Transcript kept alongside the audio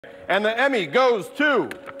And the Emmy goes to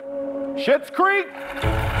Schitt's Creek,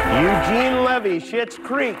 Eugene Levy, Schitt's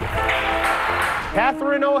Creek,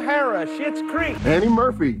 Catherine O'Hara, Schitt's Creek, Annie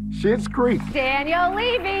Murphy, Schitt's Creek, Daniel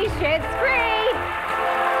Levy, Schitt's Creek,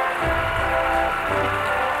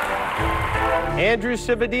 Andrew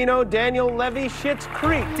Civadino, Daniel Levy, Schitt's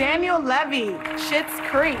Creek, Daniel Levy, Schitt's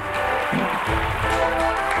Creek.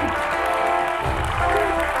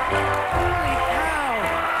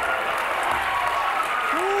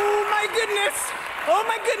 Oh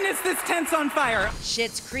my goodness, this tent's on fire.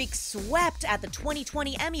 Schitt's Creek swept at the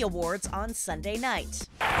 2020 Emmy Awards on Sunday night.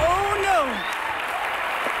 Oh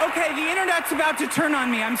no. Okay, the internet's about to turn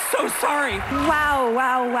on me. I'm so sorry. Wow,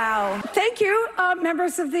 wow, wow. Thank you,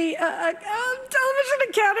 members of the Television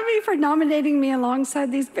Academy, for nominating me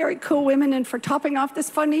alongside these very cool women and for topping off this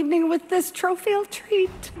fun evening with this trophy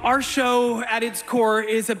treat. Our show, at its core,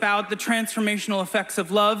 is about the transformational effects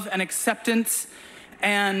of love and acceptance,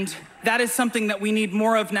 and that is something that we need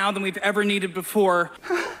more of now than we've ever needed before.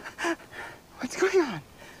 What's going on?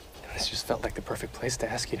 This just felt like the perfect place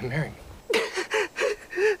to ask you to marry me.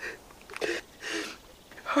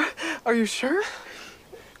 Are you sure?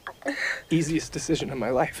 Easiest decision of my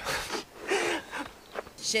life.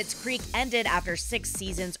 Schitt's Creek ended after 6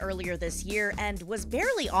 seasons earlier this year and was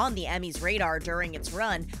barely on the Emmys' radar during its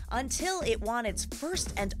run until it won its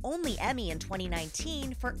first and only Emmy in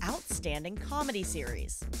 2019 for Outstanding Comedy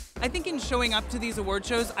Series. I think in showing up to these award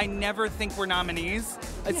shows, I never think we're nominees.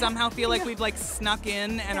 I somehow feel like we've snuck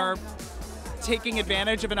in and are taking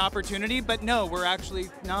advantage of an opportunity, but no, we're actually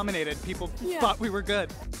nominated. People thought we were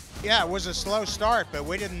good. Yeah, it was a slow start, but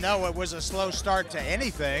we didn't know it was a slow start to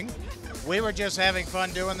anything. We were just having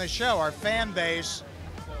fun doing the show. Our fan base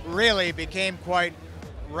really became quite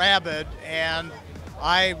rabid, and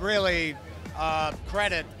I really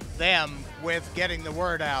credit them with getting the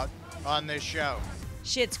word out on this show.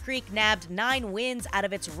 Schitt's Creek nabbed 9 wins out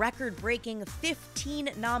of its record-breaking 15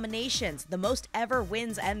 nominations, the most ever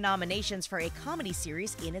wins and nominations for a comedy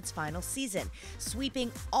series in its final season,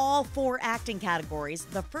 sweeping all 4 acting categories,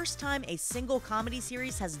 the first time a single comedy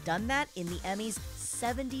series has done that in the Emmys'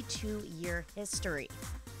 72-year history.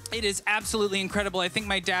 It is absolutely incredible. I think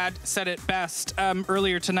my dad said it best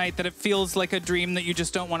earlier tonight, that it feels like a dream that you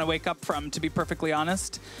just don't want to wake up from, to be perfectly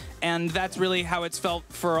honest. And that's really how it's felt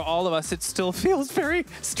for all of us. It still feels very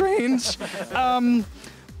strange.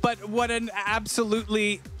 But what an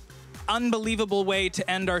absolutely unbelievable way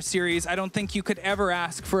to end our series. I don't think you could ever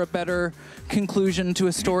ask for a better conclusion to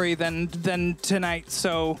a story than tonight.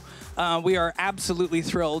 So we are absolutely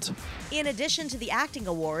thrilled. In addition to the acting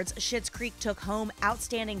awards, Schitt's Creek took home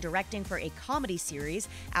Outstanding Directing for a Comedy Series,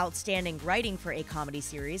 Outstanding Writing for a Comedy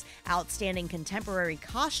Series, Outstanding Contemporary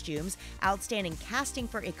Costumes, Outstanding Casting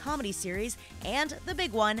for a Comedy Series, and the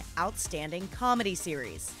big one, Outstanding Comedy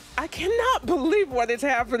Series. I cannot believe what is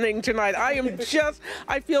happening tonight.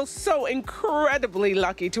 I feel so incredibly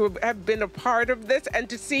lucky to have been a part of this and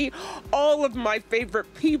to see all of my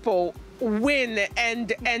favorite people win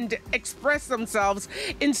and express themselves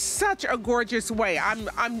in such a gorgeous way.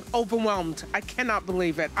 I'm overwhelmed. I cannot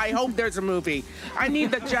believe it. I hope there's a movie. I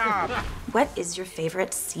need the job. What is your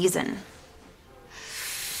favorite season?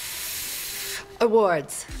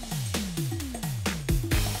 Awards.